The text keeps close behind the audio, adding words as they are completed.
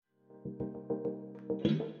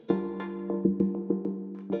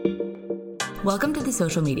Welcome to the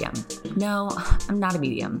social medium. No, I'm not a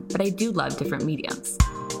medium, but I do love different mediums,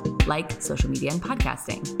 like social media and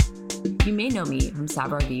podcasting. You may know me from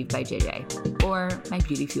Savoir-faire by JJ or my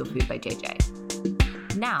Beauty Fuel Food by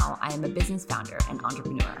JJ. Now I am a business founder and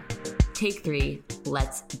entrepreneur. Take 3,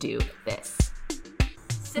 let's do this.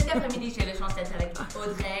 Cet après-midi, j'ai la chance d'être avec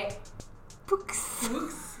Audrey Poux.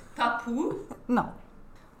 Pas Poux. Non.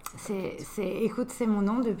 Écoute, c'est mon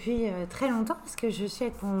nom depuis très longtemps parce que je suis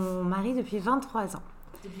avec mon mari depuis 23 ans.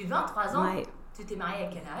 Depuis 23 ans? Ouais. Tu t'es mariée à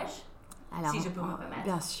quel âge? Alors, si je peux me permettre.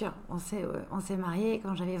 Bien sûr, on s'est mariés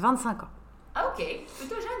quand j'avais 25 ans. Ah ok,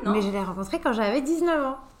 plutôt jeune, non? Mais je l'ai rencontré quand j'avais 19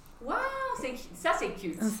 ans. Waouh, ça c'est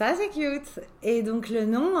cute. Ça c'est cute. Et donc le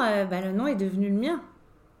nom est devenu le mien.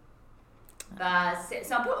 Bah,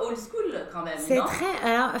 c'est un peu old school quand même, c'est non?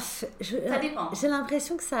 Alors, ça dépend. J'ai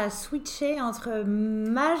l'impression que ça a switché entre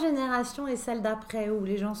ma génération et celle d'après, où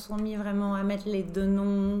les gens se sont mis vraiment à mettre les deux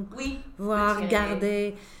noms, voire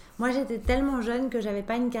garder. Moi, j'étais tellement jeune que j'avais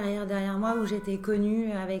pas une carrière derrière moi où j'étais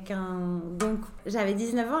connue avec un... Donc, j'avais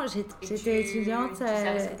 19 ans, j'étais étudiante. Tu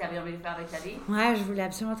savais ce que tu avais envie de faire avec ta vie? Ouais, je voulais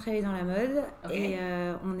absolument travailler dans la mode. Okay. Et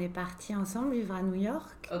on est partis ensemble vivre à New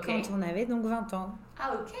York quand on avait donc 20 ans.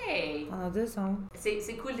 Ah, ok. Pendant 2 ans.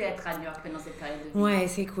 C'est cool d'être à New York pendant cette période de vie. Ouais,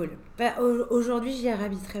 c'est cool. Aujourd'hui, j'y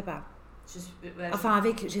réhabiterai pas.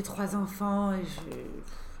 J'ai 3 enfants et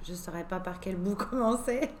je saurais pas par quel bout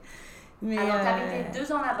commencer. Mais alors, tu as été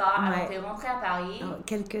 2 ans là-bas, alors tu es rentrée à Paris. Alors,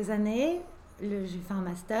 quelques années, j'ai fait un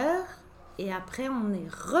master et après, on est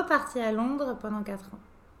reparti à Londres pendant 4 ans.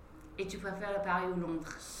 Et tu préfères Paris ou Londres?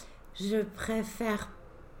 Je préfère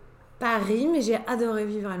Paris, mais j'ai adoré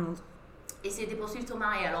vivre à Londres. Et c'était pour suivre ton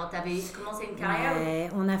mari, alors tu avais commencé une carrière? Ouais,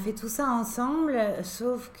 on a fait tout ça ensemble,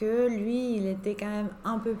 sauf que lui, il était quand même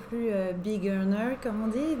un peu plus big earner, comme on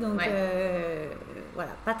dit, donc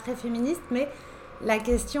voilà, pas très féministe, mais la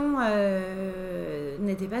question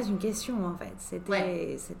n'était pas une question en fait,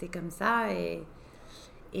 c'était comme ça,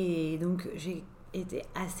 et donc j'ai été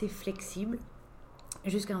assez flexible,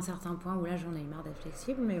 jusqu'à un certain point où là j'en ai eu marre d'être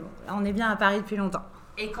flexible, mais bon, là on est bien à Paris depuis longtemps.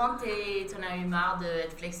 Et quand tu en as eu marre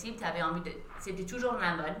d'être flexible, tu avais envie de... C'était toujours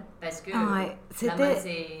la mode, parce que la mode,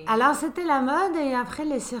 c'est... Alors, c'était la mode, et après,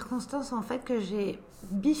 les circonstances, en fait, que j'ai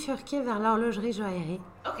bifurqué vers l'horlogerie, joaillerie.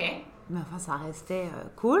 Ok. Mais enfin, ça restait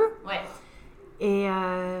cool. Ouais. Et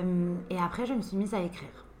après, je me suis mise à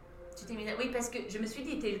écrire. Tu t'es mise à... Oui, parce que je me suis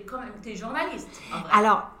dit, t'es journaliste, en vrai.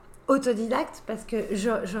 Alors, autodidacte, parce que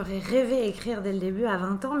j'aurais rêvé écrire dès le début, à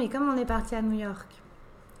 20 ans, mais comme on est parti à New York,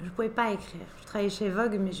 je ne pouvais pas écrire. Je travaillais chez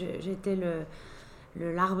Vogue, mais j'étais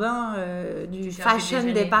le larbin du fashion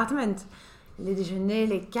department. Les déjeuners,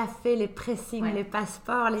 les cafés, les pressings, les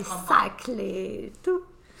passeports, les sacs, tout.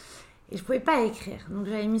 Et je ne pouvais pas écrire. Donc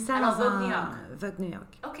j'avais mis ça dans Vogue New York.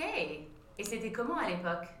 Ok. Et c'était comment à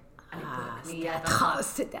l'époque?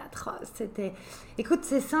 C'était atroce. Écoute,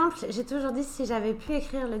 c'est simple. J'ai toujours dit, si j'avais pu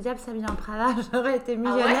écrire Le diable s'habille en Prada, j'aurais été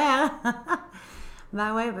millionnaire. Ah ouais.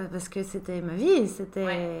 Bah ouais, parce que c'était ma vie,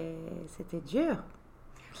 c'était dur.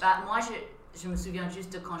 Bah moi, je me souviens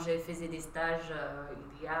juste quand je faisais des stages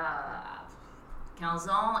il y a 15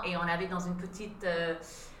 ans et on avait dans une petite,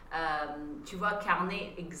 tu vois,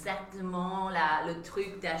 carnet exactement le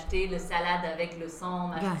truc d'acheter le salade avec le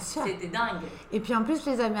sang. Bien sûr. C'était dingue. Et puis en plus,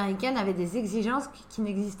 les Américaines avaient des exigences qui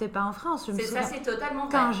n'existaient pas en France. C'est totalement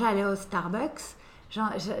vrai. Quand j'allais au Starbucks,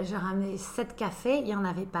 je ramenais 7 cafés, il n'y en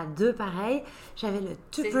avait pas 2 pareils. J'avais le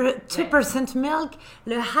 2% milk,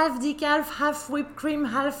 le half decaf, half whipped cream,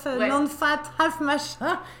 half non-fat, half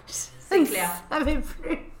machin. C'est clair. Je ne savais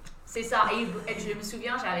plus. C'est ça. Et je me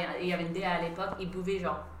souviens, il y avait une DA à l'époque, il buvait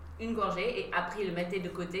genre une gorgée et après il le mettait de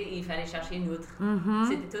côté et il fallait chercher une autre. Mm-hmm.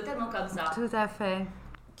 C'était totalement comme ça. Tout à fait.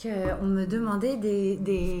 On me demandait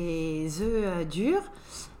des œufs durs,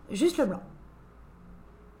 juste le blanc.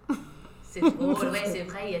 C'est drôle, c'est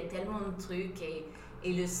vrai, il y a tellement de trucs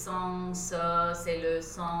et le sang ça, c'est le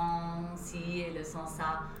sang ci et le sang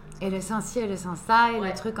ça. Et le sang ci et le sang ça et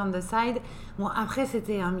le truc on the side. Bon, après,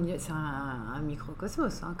 c'était un milieu, c'est un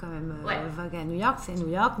microcosmos quand même. Vogue à New York, c'est New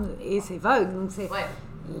York et c'est Vogue, donc c'est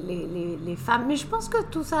les femmes. Mais je pense que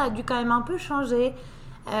tout ça a dû quand même un peu changer.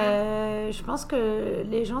 Je pense que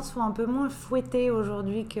les gens se font un peu moins fouetter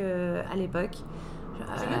aujourd'hui qu'à l'époque.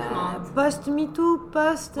 Post-MeToo,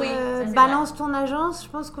 balance ton agence, je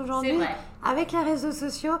pense qu'aujourd'hui, avec les réseaux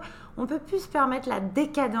sociaux, on peut plus se permettre la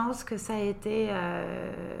décadence que ça a été.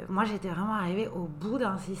 Moi, j'étais vraiment arrivée au bout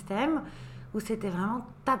d'un système où c'était vraiment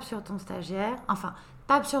tape sur ton stagiaire, enfin,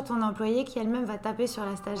 tape sur ton employé qui elle-même va taper sur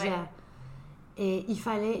la stagiaire. Et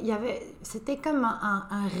c'était comme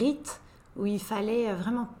un rite où il fallait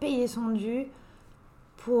vraiment payer son dû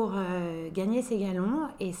pour gagner ses galons.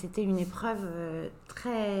 Et c'était une épreuve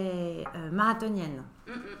très marathonienne.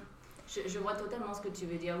 Je vois totalement ce que tu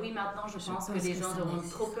veux dire. Oui, maintenant, je pense que les gens auront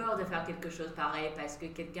trop peur de faire quelque chose pareil parce que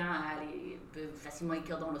quelqu'un peut facilement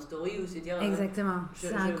écrire dans le story ou se dire... Exactement.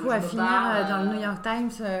 C'est un coup à finir dans le New York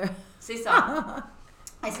Times. C'est ça.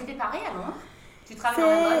 Et c'était pareil à Londres? Tu travailles dans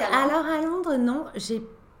la mode à Londres? Alors à Londres, non.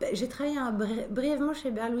 J'ai travaillé brièvement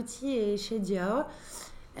chez Berluti et chez Dior.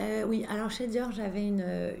 Oui, alors chez Dior, j'avais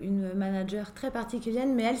une manager très particulière,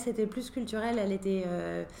 mais elle, c'était plus culturel. Elle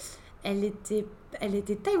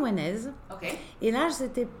était taïwanaise. Okay. Et là,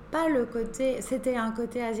 c'était un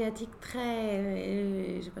côté asiatique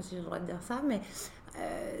très, je sais pas si j'ai le droit de dire ça, mais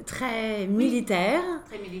très militaire.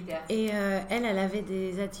 Très militaire. Et elle avait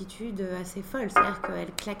des attitudes assez folles, c'est-à-dire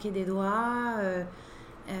qu'elle claquait des doigts,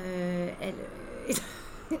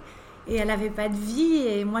 et elle avait pas de vie.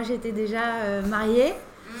 Et moi, j'étais déjà mariée.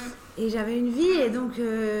 Et j'avais une vie et donc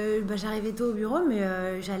j'arrivais tôt au bureau,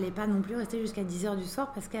 mais j'allais pas non plus rester jusqu'à 10h du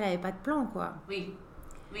soir parce qu'elle avait pas de plan, quoi. Oui,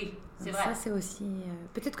 c'est donc vrai. Ça, c'est aussi...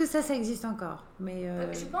 peut-être que ça existe encore,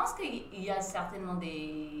 mais... Je pense qu'il y a certainement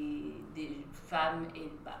des femmes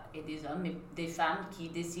et des hommes, mais des femmes qui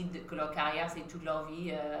décident que leur carrière, c'est toute leur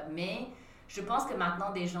vie. Mais je pense que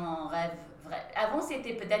maintenant, des gens en rêvent. Avant,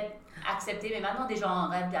 c'était peut-être accepté, mais maintenant, des gens en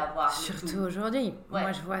rêvent d'avoir. Surtout aujourd'hui. Ouais.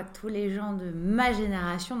 Moi, je vois tous les gens de ma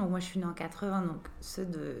génération, donc moi, je suis née en 80, donc ceux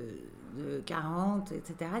de 40,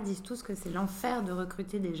 etc., disent tous que c'est l'enfer de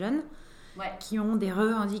recruter des jeunes qui ont des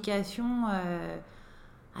revendications,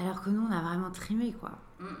 alors que nous, on a vraiment trimé, quoi.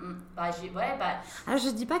 Alors, je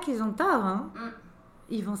dis pas qu'ils ont tort, hein.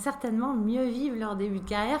 Ils vont certainement mieux vivre leur début de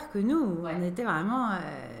carrière que nous. Ouais. On était vraiment...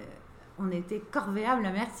 on était corvéables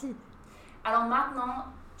à merci. Alors maintenant,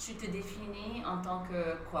 tu te définis en tant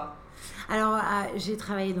que quoi? Alors, j'ai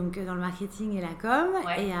travaillé donc dans le marketing et la com.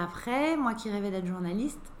 Ouais. Et après, moi qui rêvais d'être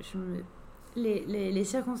journaliste, les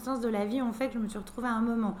circonstances de la vie ont fait que je me suis retrouvée à un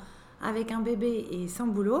moment avec un bébé et sans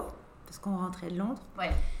boulot, parce qu'on rentrait de Londres. Ouais.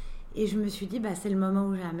 Et je me suis dit, c'est le moment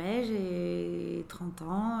ou jamais, j'ai 30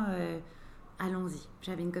 ans, allons-y.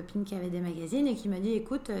 J'avais une copine qui avait des magazines et qui m'a dit,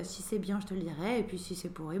 écoute, si c'est bien, je te le dirai, et puis si c'est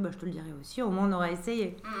pourri, je te le dirai aussi, au moins on aura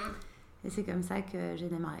essayé. Et c'est comme ça que j'ai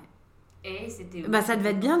démarré. Et c'était... ça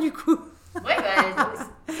devait être bien du coup. Ouais,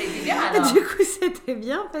 c'était bien alors. Du coup, c'était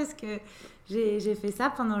bien parce que j'ai fait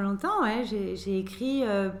ça pendant longtemps. Ouais. J'ai écrit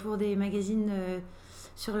pour des magazines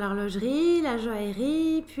sur l'horlogerie, la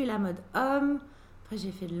joaillerie, puis la mode homme. Après,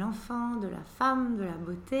 j'ai fait de l'enfant, de la femme, de la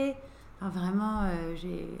beauté. Enfin, vraiment,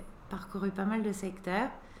 j'ai parcouru pas mal de secteurs.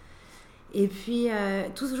 Et puis,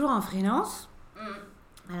 toujours en freelance.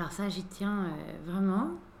 Alors ça, j'y tiens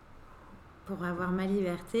vraiment pour avoir ma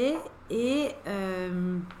liberté. Et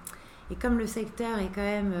comme le secteur est quand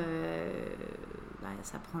même...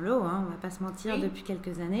 ça prend l'eau, hein, on va pas se mentir, depuis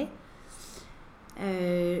quelques années.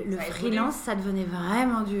 Le freelance, ça devenait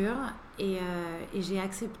vraiment dur. Et j'ai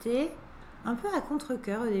accepté, un peu à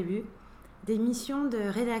contre-cœur au début, des missions de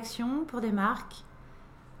rédaction pour des marques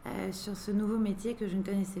sur ce nouveau métier que je ne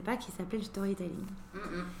connaissais pas, qui s'appelait le storytelling.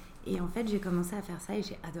 Et en fait, j'ai commencé à faire ça et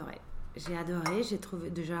j'ai adoré. J'ai trouvé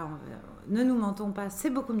déjà, ne nous mentons pas, c'est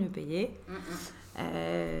beaucoup mieux payé.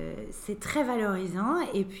 C'est très valorisant.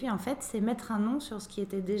 Et puis, en fait, c'est mettre un nom sur ce qui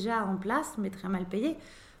était déjà en place, mais très mal payé.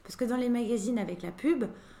 Parce que dans les magazines avec la pub,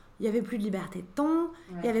 il n'y avait plus de liberté de ton,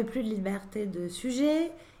 il n'y avait plus de liberté de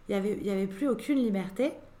sujet, il n'y avait plus aucune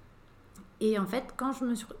liberté. Et en fait, quand je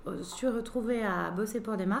me suis retrouvée à bosser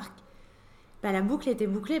pour des marques, la boucle était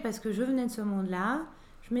bouclée parce que je venais de ce monde-là.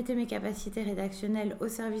 Je mettais mes capacités rédactionnelles au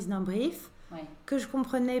service d'un brief que je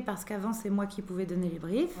comprenais parce qu'avant, c'est moi qui pouvais donner les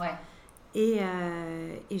briefs. Et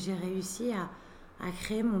j'ai réussi à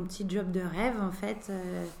créer mon petit job de rêve, en fait,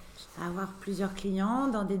 à avoir plusieurs clients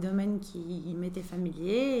dans des domaines qui m'étaient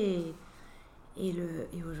familiers. Et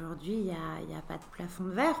aujourd'hui, il n'y a pas de plafond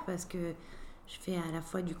de verre parce que je fais à la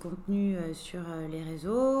fois du contenu sur les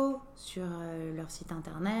réseaux, sur leur site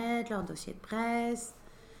internet, leur dossier de presse.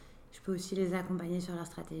 Je peux aussi les accompagner sur leur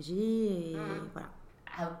stratégie et voilà.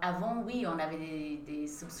 Avant, oui, on avait des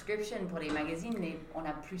subscriptions pour les magazines, mais on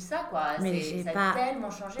n'a plus ça, quoi. Mais ça a tellement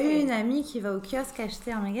changé. Une amie qui va au kiosque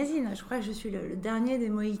acheter un magazine. Je crois que je suis le dernier des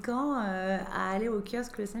Mohicans à aller au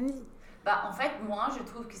kiosque le samedi. En fait, moi, je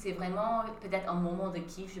trouve que c'est vraiment peut-être un moment de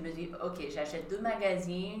kiff. Je me dis, ok, j'achète 2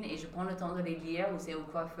 magazines et je prends le temps de les lire, ou c'est au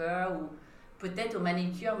coiffeur, ou peut-être au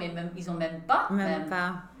manicure, mais ils n'ont même pas. Même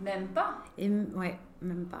pas. Même pas.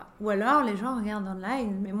 Même pas. Ou alors, les gens regardent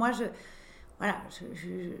online. Mais moi,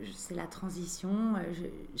 c'est la transition.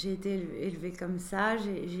 J'ai été élevée comme ça.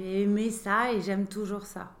 J'ai aimé ça et j'aime toujours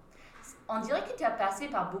ça. On dirait que tu as passé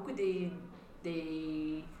par beaucoup des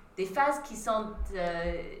des phases qui sont...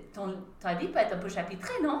 ta vie peut être un peu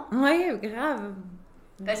chapitrée, non? Oui, grave.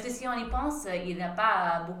 Parce que si on y pense, il n'y a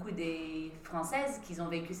pas beaucoup des Françaises qui ont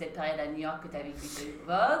vécu cette période à New York que tu as vécu chez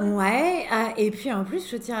Vogue. Ouais, et puis en plus,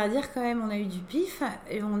 je tiens à dire quand même, on a eu du pif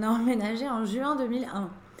et on a emménagé en juin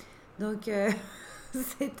 2001. Donc,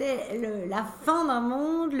 c'était la fin d'un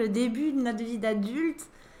monde, le début de notre vie d'adulte,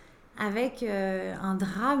 avec un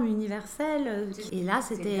drame universel. Et là,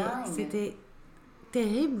 c'était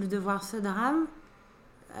terrible de voir ce drame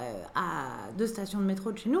à 2 stations de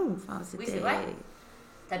métro de chez nous. Enfin, c'était... Oui, c'est vrai.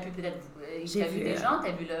 T'as pu peut-être... T'as vu des gens,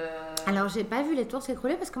 t'as vu le... Alors, j'ai pas vu les tours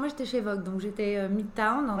s'écrouler parce que moi, j'étais chez Vogue. Donc, j'étais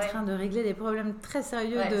Midtown en train de régler des problèmes très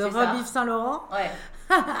sérieux de robe Yves Saint Laurent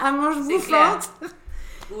à manches bouffantes.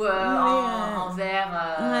 Ou en vert,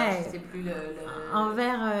 je sais plus le... En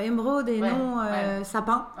vert émeraude et non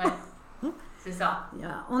sapin. Ouais, c'est ça.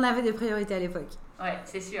 On avait des priorités à l'époque. Ouais,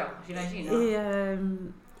 c'est sûr, j'imagine.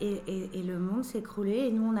 Et le monde s'écroulait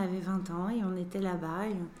et nous, on avait 20 ans et on était là-bas.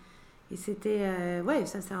 Et c'était...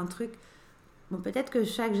 ça, c'est un truc... Bon, peut-être que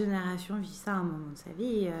chaque génération vit ça à un moment de sa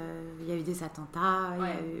vie. Il y a eu des attentats, il y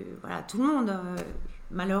a eu... Voilà, tout le monde,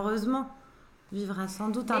 malheureusement, vivra sans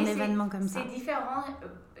doute un événement comme ça. C'est différent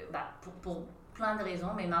pour plein de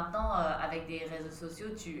raisons, mais maintenant, avec des réseaux sociaux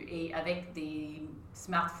et avec des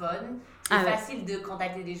smartphones, c'est facile de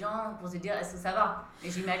contacter des gens pour se dire est-ce que ça va. Mais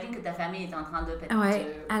j'imagine que ta famille est en train de peut-être...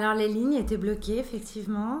 Alors les lignes étaient bloquées,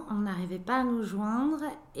 effectivement. On n'arrivait pas à nous joindre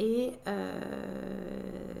et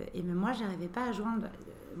même moi, j'arrivais pas à joindre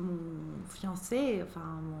mon fiancé,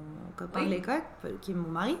 enfin mon copain de l'époque, qui est mon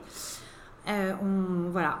mari.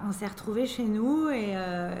 On s'est retrouvés chez nous et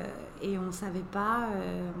on savait pas,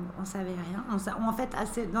 on savait rien. En fait,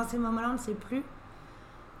 dans ces moments-là, on ne sait plus.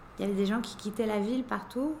 Il y avait des gens qui quittaient la ville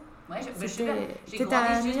partout. Ouais, j'ai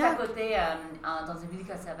grandi juste à côté dans une ville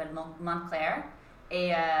qui s'appelle Montclair.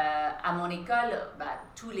 Et à mon école,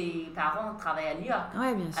 tous les parents travaillaient à New York.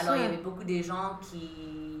 Ouais, bien sûr. Alors il y avait beaucoup de gens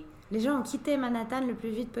qui... Les gens ont quitté Manhattan le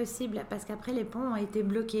plus vite possible parce qu'après les ponts ont été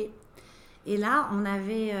bloqués. Et là, on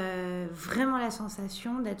avait vraiment la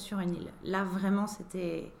sensation d'être sur une île. Là, vraiment,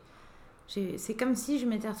 c'était... C'est comme si je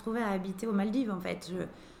m'étais retrouvée à habiter aux Maldives, en fait.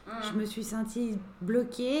 Je me suis sentie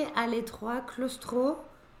bloquée, à l'étroit, claustro.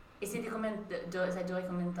 Et c'était ça a duré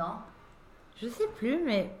combien de temps? Je sais plus,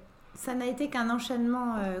 mais ça n'a été qu'un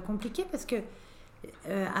enchaînement compliqué parce que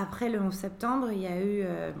après le 11 septembre, il y a eu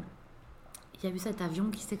cet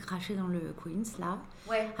avion qui s'est crashé dans le Queens, là.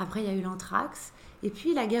 Ouais. Après, il y a eu l'anthrax. Et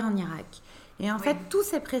puis, la guerre en Irak. Et en fait, tout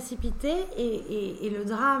s'est précipité et le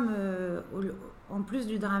drame, en plus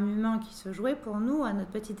du drame humain qui se jouait pour nous, à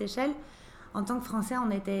notre petite échelle, en tant que Français, on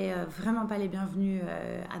n'était vraiment pas les bienvenus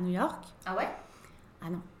à New York. Ah ouais?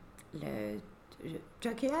 Ah non. Tu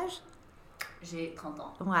as quel âge? J'ai 30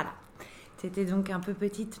 ans. Voilà. C'était donc un peu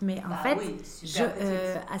petite, mais en fait,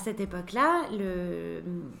 à cette époque-là, le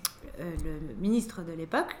ministre de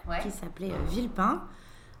l'époque, qui s'appelait Villepin,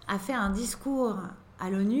 a fait un discours à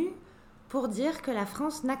l'ONU pour dire que la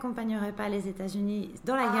France n'accompagnerait pas les États-Unis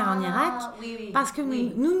dans la guerre en Irak parce que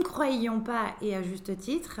nous ne croyions pas, et à juste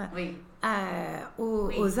titre,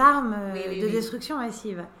 aux armes de destruction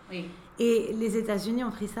massive. Oui. Et les États-Unis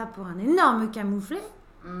ont pris ça pour un énorme camouflet.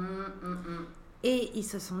 Et ils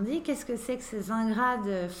se sont dit, qu'est-ce que c'est que ces ingrats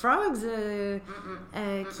de frogs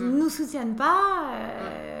qui ne nous soutiennent pas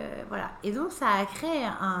voilà. Et donc, ça a créé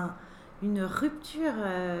une rupture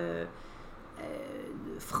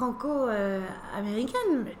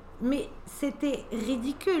franco-américaine. Mais c'était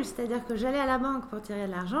ridicule. C'est-à-dire que j'allais à la banque pour tirer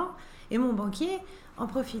de l'argent et mon banquier en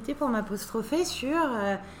profitait pour m'apostropher sur...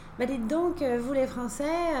 dites donc, vous les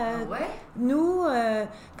Français, nous,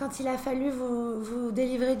 quand il a fallu vous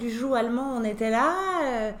délivrer du joug allemand, on était là.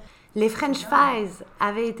 Les French fries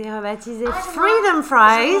avaient été rebaptisés Freedom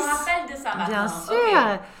Fries. Je me rappelle de ça maintenant. Bien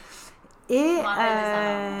sûr. Okay.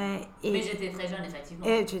 Mais j'étais très jeune, effectivement.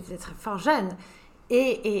 Et tu étais fort jeune.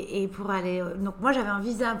 Et pour aller... Donc moi, j'avais un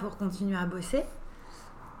visa pour continuer à bosser.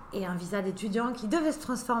 Et un visa d'étudiant qui devait se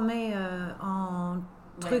transformer en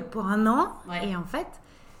truc pour un an. Ouais. Et en fait...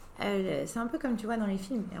 c'est un peu comme tu vois dans les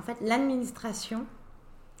films. Et en fait, l'administration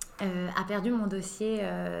a perdu mon dossier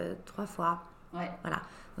 3 fois. Ouais. Voilà.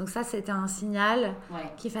 Donc ça, c'était un signal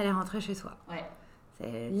qu'il fallait rentrer chez soi. Ouais.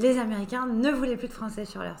 Les Américains ne voulaient plus de Français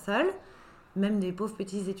sur leur sol. Même des pauvres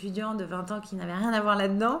petits étudiants de 20 ans qui n'avaient rien à voir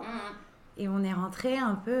là-dedans. Et on est rentré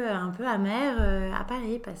un peu amer à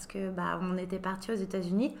Paris parce que on était partis aux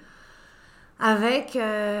États-Unis avec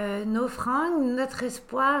nos fringues, notre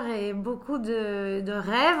espoir et beaucoup de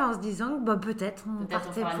rêves en se disant que peut-être on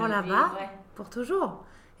partait pour là-bas pour toujours.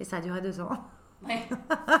 Et ça a duré 2 ans. Ouais.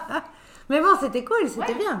 Mais bon, c'était cool,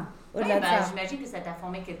 c'était bien. Au-delà de ça. J'imagine que ça t'a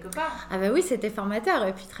formé quelque part. Ah bah oui, c'était formateur.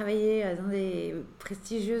 Et puis travailler dans des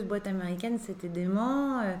prestigieuses boîtes américaines, c'était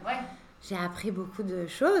dément. J'ai appris beaucoup de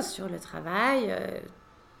choses sur le travail,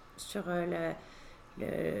 sur la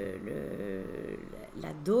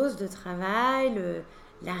dose de travail,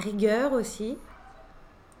 la rigueur aussi.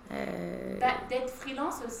 D'être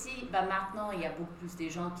freelance aussi, maintenant il y a beaucoup plus de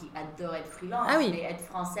gens qui adorent être freelance. Ah oui. Mais être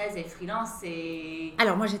française et freelance, c'est...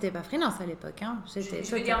 Alors moi j'étais pas freelance à l'époque. Hein. Je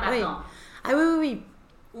veux dire maintenant. Oui. Ah oui.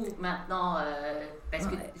 Ou maintenant, parce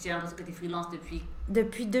que j'ai l'impression que tu es freelance depuis...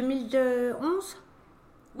 Depuis 2011 ?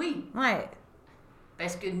 Oui. Ouais.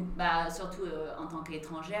 Parce que, surtout en tant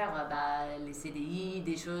qu'étrangère, les CDI,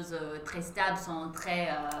 des choses très stables sont très...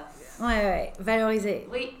 Ouais, valorisées.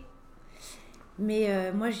 Oui.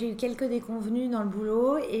 Mais moi, j'ai eu quelques déconvenues dans le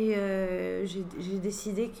boulot et j'ai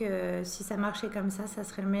décidé que si ça marchait comme ça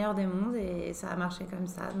serait le meilleur des mondes et ça a marché comme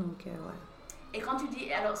ça, donc voilà. Et quand tu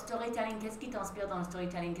dis, alors, storytelling, qu'est-ce qui t'inspire dans le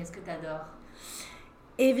storytelling? Qu'est-ce que tu adores?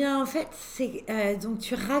 Eh bien, en fait, c'est donc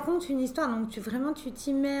tu racontes une histoire, donc tu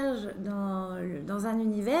t'immerges dans un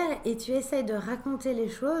univers et tu essayes de raconter les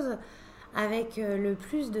choses avec le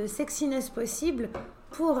plus de sexiness possible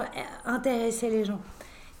pour intéresser les gens.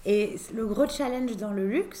 Et le gros challenge dans le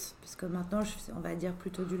luxe, parce que maintenant on va dire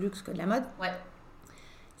plutôt du luxe que de la mode,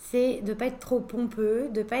 c'est de ne pas être trop pompeux,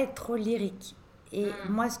 de ne pas être trop lyrique. Et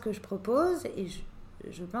moi, ce que je propose, et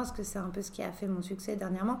je pense que c'est un peu ce qui a fait mon succès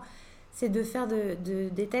dernièrement, c'est de faire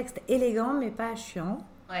des textes élégants mais pas chiants,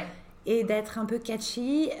 et d'être un peu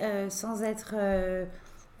catchy sans être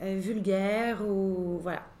vulgaire ou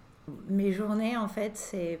voilà. Mes journées, en fait,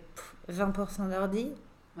 c'est 20% d'ordi.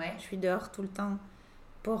 Je suis dehors tout le temps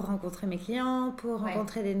pour rencontrer mes clients, pour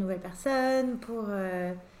rencontrer des nouvelles personnes, pour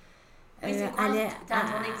aller... T'as un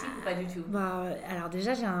tournée type ou pas du tout? Alors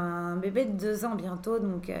déjà, j'ai un bébé de 2 ans bientôt,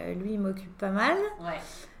 donc lui, il m'occupe pas mal.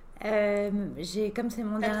 Comme c'est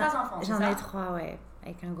mon dernier... T'as 3 enfants, J'en ai 3,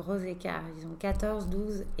 avec un gros écart. Ils ont 14,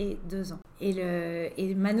 12 et 2 ans.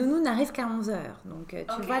 Et ma nounou n'arrive qu'à 11h. Donc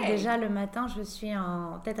tu vois, déjà le matin, je suis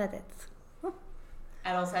en tête-à-tête.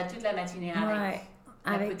 Alors ça a toute la matinée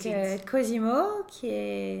avec Cosimo, qui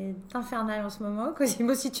est infernal en ce moment.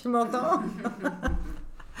 Cosimo, si tu m'entends.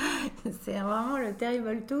 C'est vraiment le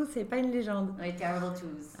Terrible Two, c'est pas une légende. Oui, Terrible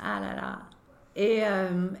Twos. Ah là là. Et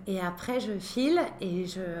après, je file et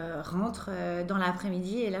je rentre dans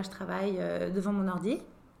l'après-midi. Et là, je travaille devant mon ordi.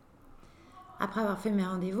 Après avoir fait mes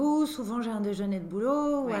rendez-vous, souvent j'ai un déjeuner de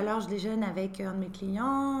boulot. Ou alors je déjeune avec un de mes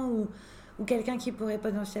clients ou quelqu'un qui pourrait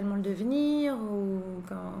potentiellement le devenir. Ou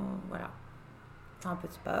quand... Voilà. Un peu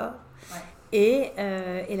de sport. Et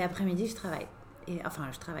l'après-midi, je travaille.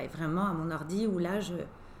 Je travaille vraiment à mon ordi où là, je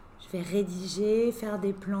vais rédiger, faire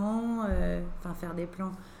des plans.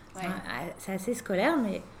 C'est assez scolaire,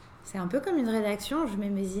 mais c'est un peu comme une rédaction. Je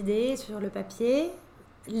mets mes idées sur le papier,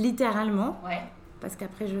 littéralement. Parce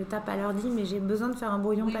qu'après, je tape à l'ordi, mais j'ai besoin de faire un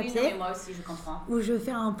brouillon papier. Oui, moi aussi, je comprends. Où je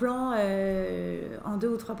fais un plan en 2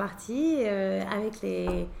 ou 3 parties avec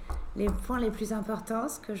les points les plus importants,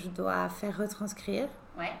 ce que je dois faire retranscrire.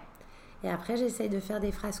 Et après, j'essaye de faire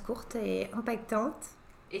des phrases courtes et impactantes.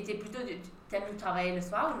 Et t'aimes travailler le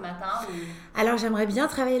soir ou le matin Alors, j'aimerais bien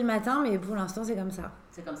travailler le matin, mais pour l'instant, c'est comme ça.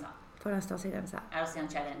 C'est comme ça. Pour l'instant, c'est comme ça. Alors, c'est un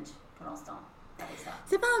challenge pour l'instant. Ça.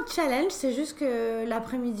 C'est pas un challenge, c'est juste que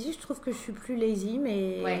l'après-midi, je trouve que je suis plus lazy,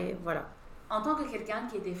 mais voilà. En tant que quelqu'un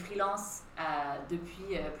qui était freelance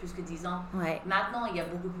depuis plus que 10 ans, maintenant, il y a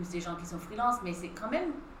beaucoup plus de gens qui sont freelance, mais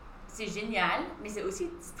c'est génial, mais c'est aussi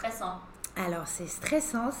stressant. Alors, c'est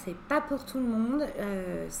stressant, c'est pas pour tout le monde,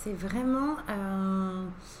 c'est vraiment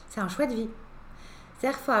c'est un choix de vie.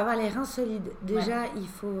 C'est-à-dire qu'il faut avoir les reins solides. Déjà,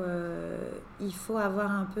 il faut avoir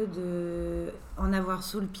un peu en avoir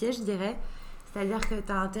sous le pied, je dirais. C'est-à-dire que tu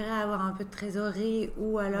as intérêt à avoir un peu de trésorerie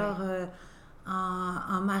ou alors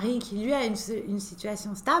un mari qui, lui, a une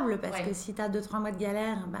situation stable parce que si tu as 2-3 mois de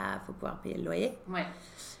galère, faut pouvoir payer le loyer.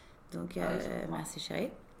 Donc, merci chérie.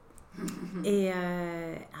 Et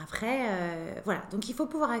après, voilà. Donc, il faut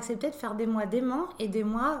pouvoir accepter de faire des mois déments et des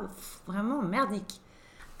mois vraiment merdiques.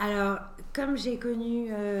 Alors, comme j'ai connu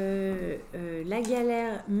la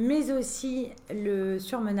galère, mais aussi le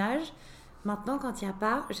surmenage, maintenant, quand il n'y a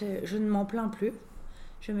pas, je ne m'en plains plus.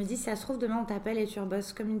 Je me dis, si ça se trouve, demain, on t'appelle et tu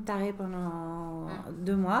rebosses comme une tarée pendant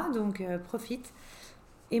 2 mois. Donc, profite.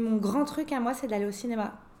 Et mon grand truc à moi, c'est d'aller au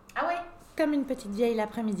cinéma. Ah ouais? Comme une petite vieille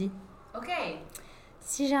l'après-midi. Ok.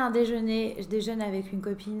 Si j'ai un déjeuner, je déjeune avec une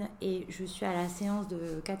copine et je suis à la séance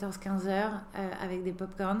de 14-15 heures avec des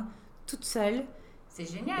pop-corn, toute seule. C'est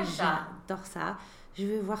génial, ça. J'adore ça. Je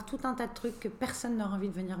vais voir tout un tas de trucs que personne n'aura envie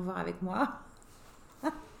de venir voir avec moi.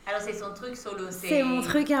 Alors, c'est son truc solo. C'est mon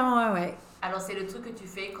truc à moi, ouais. Alors, c'est le truc que tu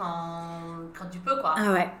fais quand tu peux, quoi.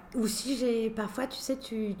 Ah ouais. Ou si parfois, tu sais,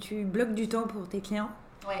 tu bloques du temps pour tes clients.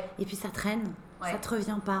 Ouais. Et puis ça traîne. Ouais. Ça te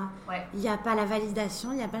revient pas. Ouais. Il n'y a pas la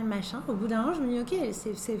validation, il n'y a pas le machin. Au bout d'un moment, je me dis, ok,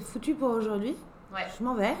 c'est foutu pour aujourd'hui. Ouais. Je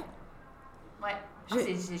m'en vais. Ouais.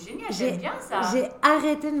 C'est génial, j'aime bien ça. J'ai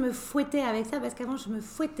arrêté de me fouetter avec ça parce qu'avant, je me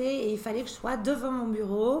fouettais et il fallait que je sois devant mon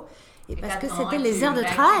bureau. Et parce que c'était les heures de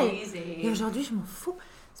travail. Et aujourd'hui, je m'en fous.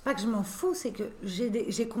 C'est pas que je m'en fous, c'est que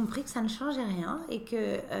j'ai compris que ça ne changeait rien et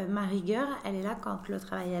que ma rigueur, elle est là quand le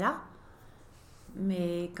travail est là.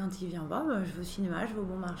 Mais quand il vient pas, je vais au cinéma, je vais au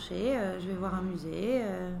bon marché, je vais voir un musée,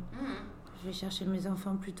 je vais chercher mes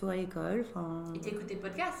enfants plutôt à l'école. Et t'écoutes des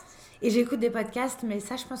podcasts? Et j'écoute des podcasts, mais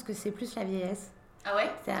ça, je pense que c'est plus la vieillesse. Ah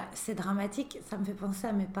ouais? C'est dramatique. Ça me fait penser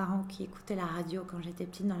à mes parents qui écoutaient la radio quand j'étais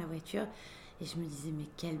petite dans la voiture. Et je me disais, mais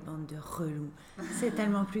quelle bande de relous. C'est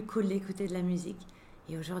tellement plus cool d'écouter de la musique.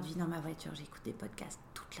 Et aujourd'hui, dans ma voiture, j'écoute des podcasts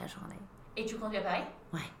toute la journée. Et tu conduis à Paris?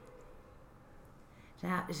 Ouais.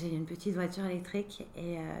 J'ai une petite voiture électrique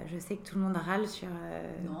et je sais que tout le monde râle sur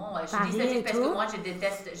non, je Paris dis ça juste parce tout. que moi, je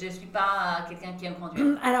déteste. Je suis pas quelqu'un qui aime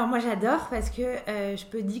conduire. Alors, moi, j'adore parce que je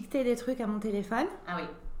peux dicter des trucs à mon téléphone. Ah oui.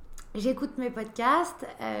 J'écoute mes podcasts.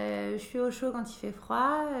 Je suis au chaud quand il fait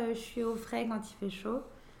froid. Je suis au frais quand il fait chaud.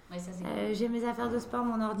 Oui, ça, c'est cool. J'ai mes affaires de sport,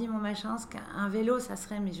 mon ordi, mon machin. Un vélo, ça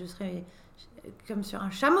serait, mais je serais comme sur un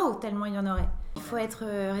chameau, tellement il y en aurait. Il faut être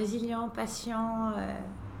résilient, patient.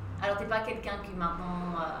 Alors, t'es pas quelqu'un qui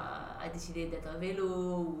maintenant a décidé d'être un vélo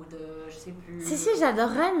ou de, je sais plus. Si,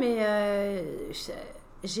 j'adorerais, mais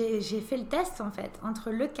j'ai fait le test en fait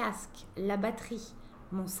entre le casque, la batterie,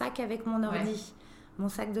 mon sac avec mon ordi, mon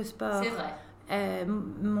sac de sport. C'est vrai.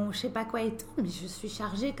 Mon je sais pas quoi et tout, mais je suis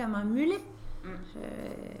chargée comme un mulet.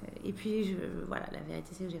 Et puis, voilà, la vérité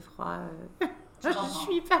c'est que j'ai froid. Je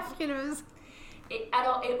suis pas frileuse. Et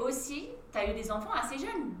alors, et aussi, tu as eu des enfants assez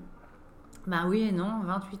jeunes? Bah oui et non,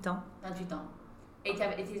 28 ans. 28 ans. Et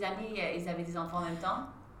tes amis, ils avaient des enfants en même temps?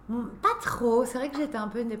 Pas trop, c'est vrai que j'étais un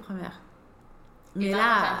peu une des premières. Mais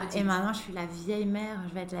maintenant, je suis la vieille mère,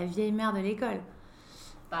 je vais être la vieille mère de l'école.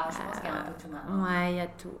 Bah, je pense qu'il y a un peu tout maintenant. Ouais, il y a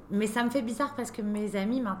tout. Mais ça me fait bizarre parce que mes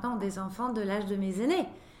amis maintenant ont des enfants de l'âge de mes aînés.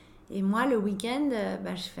 Et moi, le week-end,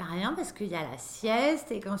 je fais rien parce qu'il y a la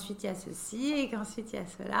sieste et qu'ensuite il y a ceci et qu'ensuite il y a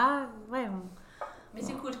cela. Ouais, mais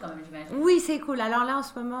c'est cool quand même, j'imagine. Oui, c'est cool. Alors là, en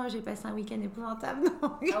ce moment, j'ai passé un week-end épouvantable.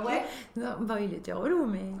 Ah ouais? Non, il était relou,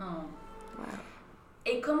 mais... Voilà.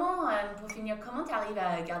 Et comment, pour finir, comment tu arrives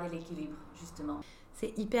à garder l'équilibre, justement?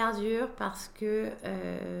 C'est hyper dur parce que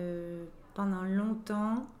pendant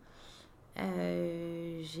longtemps,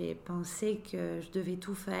 j'ai pensé que je devais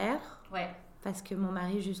tout faire. Ouais. Parce que mon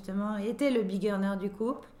mari, justement, était le big earner du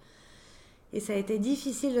couple. Et ça a été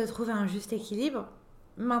difficile de trouver un juste équilibre.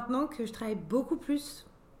 Maintenant que je travaille beaucoup plus,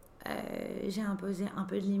 j'ai imposé un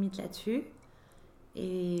peu de limite là-dessus.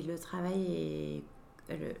 Et le travail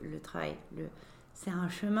c'est un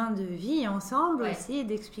chemin de vie ensemble aussi, et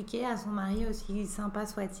d'expliquer à son mari, aussi sympa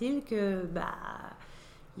soit-il, que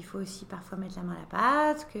il faut aussi parfois mettre la main à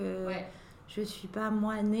la pâte, que je suis pas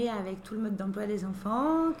moi née avec tout le mode d'emploi des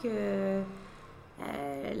enfants, que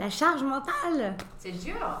la charge mentale. C'est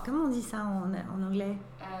dur. Comment on dit ça en anglais?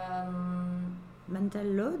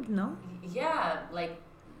 Mental load, non? Yeah.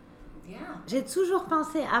 J'ai toujours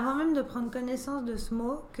pensé, avant même de prendre connaissance de ce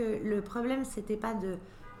mot, que le problème, c'était pas de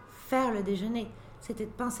faire le déjeuner. C'était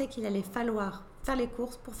de penser qu'il allait falloir faire les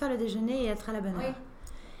courses pour faire le déjeuner et être à la bonne heure.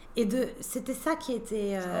 Et c'était ça qui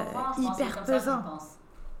était hyper pesant.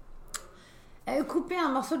 Couper un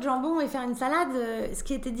morceau de jambon et faire une salade, ce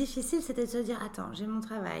qui était difficile, c'était de se dire, attends, j'ai mon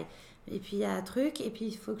travail. Et puis il y a un truc, et puis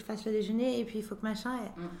il faut que je fasse le déjeuner, et puis il faut que machin...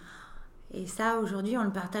 Et ça, aujourd'hui, on le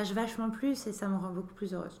partage vachement plus et ça me rend beaucoup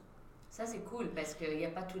plus heureuse. Ça, c'est cool parce qu'il n'y a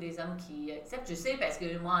pas tous les hommes qui acceptent. Je sais parce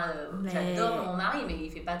que moi, j'adore mon mari, mais il ne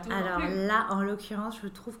fait pas tout non plus. Alors là, en l'occurrence, je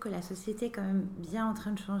trouve que la société est quand même bien en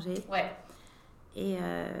train de changer. Ouais. Et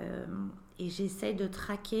j'essaye de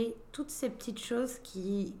traquer toutes ces petites choses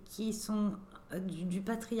qui sont du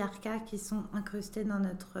patriarcat, qui sont incrustées dans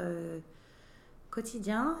notre...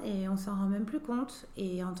 quotidien, et on s'en rend même plus compte.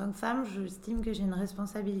 Et en tant que femme, j'estime que j'ai une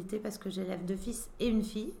responsabilité parce que j'élève 2 fils et une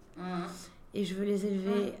fille, et je veux les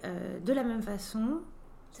élever de la même façon.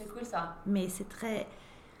 C'est cool ça. Mais c'est très...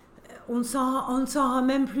 on ne s'en rend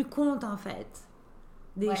même plus compte en fait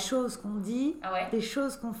des choses qu'on dit, des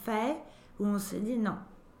choses qu'on fait, où on se dit non,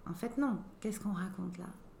 en fait non, qu'est-ce qu'on raconte là?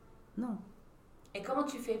 Non. Et comment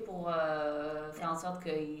tu fais pour faire en sorte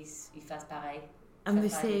qu'ils fassent pareil? Mais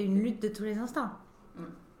c'est une lutte de tous les instants.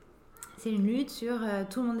 C'est une lutte sur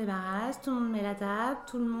tout le monde débarrasse, tout le monde met la table,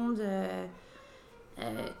 tout le monde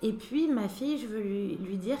Et puis, ma fille, je veux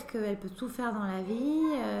lui dire qu'elle peut tout faire dans la vie,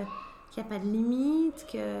 qu'il n'y a pas de limite,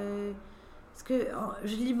 Parce que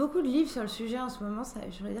je lis beaucoup de livres sur le sujet en ce moment,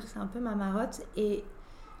 je veux dire que c'est un peu ma marotte, et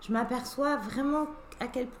je m'aperçois vraiment à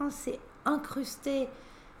quel point c'est incrusté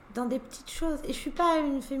dans des petites choses. Et je ne suis pas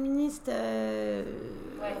une féministe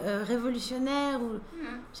révolutionnaire.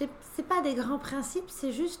 C'est pas des grands principes,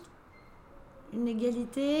 c'est juste une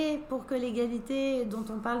égalité pour que l'égalité dont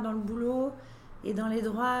on parle dans le boulot et dans les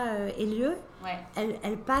droits ait lieu.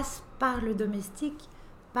 Elle passe par le domestique,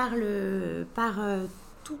 par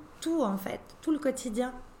tout en fait, tout le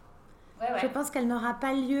quotidien. Je pense qu'elle n'aura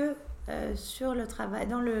pas lieu sur le travail,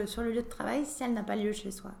 sur le lieu de travail si elle n'a pas lieu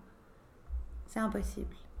chez soi. C'est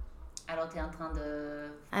impossible. Alors tu es en train de...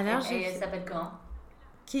 Et elle s'appelle comment?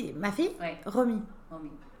 Qui? Ma fille? Oui. Romy.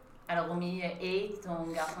 Alors Romy et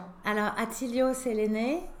ton garçon? Alors Attilio c'est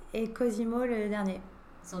l'aîné et Cosimo le dernier.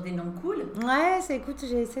 Ce sont des noms cool? Ouais, écoute,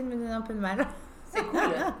 j'ai essayé de me donner un peu de mal. C'est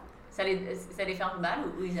cool. Ça les fait un peu mal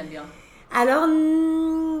ou ils aiment bien? Alors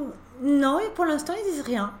non, et pour l'instant ils disent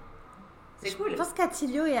rien. C'est cool. Je pense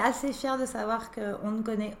qu'Attilio est assez fier de savoir qu'on ne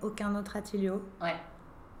connaît aucun autre Attilio.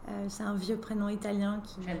 C'est un vieux prénom italien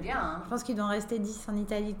qui... J'aime bien. Hein. Je pense qu'il doit en rester 10 en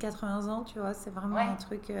Italie de 80 ans, tu vois. C'est vraiment un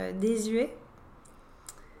truc désuet.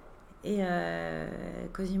 Et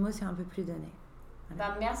Cosimo, c'est un peu plus donné.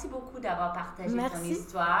 Voilà. Merci beaucoup d'avoir partagé ton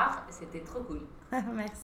histoire. C'était trop cool.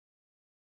 Merci.